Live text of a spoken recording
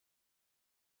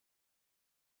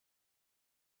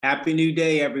Happy new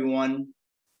day, everyone.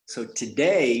 So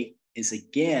today is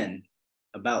again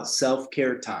about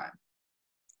self-care time.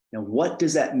 Now, what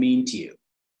does that mean to you?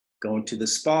 Going to the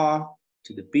spa,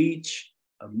 to the beach,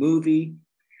 a movie?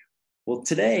 Well,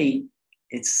 today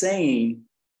it's saying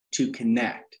to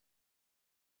connect.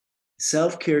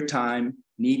 Self-care time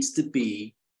needs to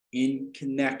be in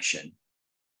connection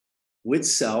with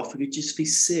self. It could just be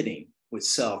sitting with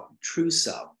self, true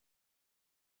self,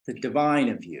 the divine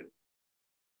of you.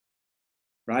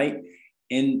 Right?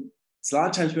 And a lot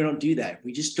of times we don't do that.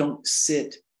 We just don't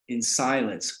sit in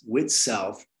silence with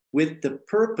self with the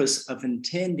purpose of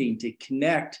intending to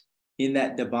connect in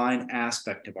that divine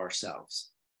aspect of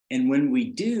ourselves. And when we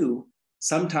do,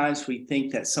 sometimes we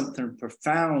think that something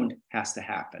profound has to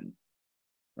happen,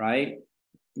 right?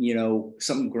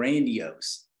 Something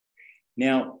grandiose.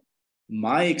 Now,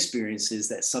 my experience is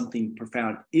that something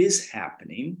profound is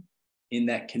happening in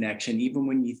that connection, even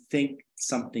when you think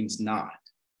something's not.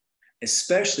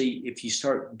 Especially if you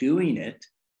start doing it,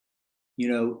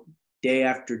 day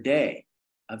after day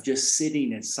of just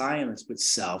sitting in silence with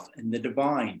self and the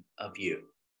divine of you.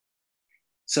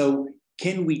 So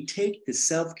can we take the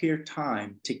self-care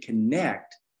time to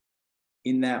connect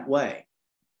in that way?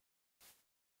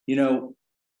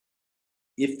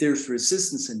 If there's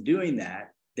resistance in doing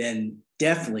that, then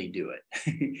definitely do it.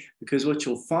 Because what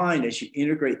you'll find as you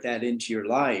integrate that into your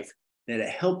life, that it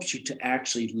helps you to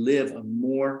actually live a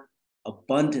more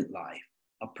abundant life,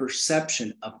 a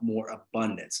perception of more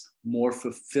abundance, more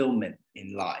fulfillment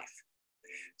in life.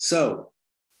 So,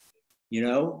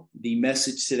 the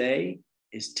message today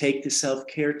is take the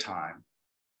self-care time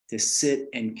to sit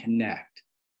and connect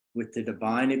with the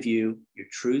divine of you, your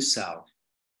true self,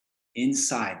 in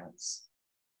silence.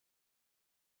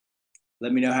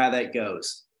 Let me know how that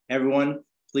goes. Everyone,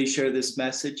 please share this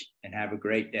message and have a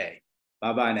great day.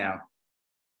 Bye-bye now.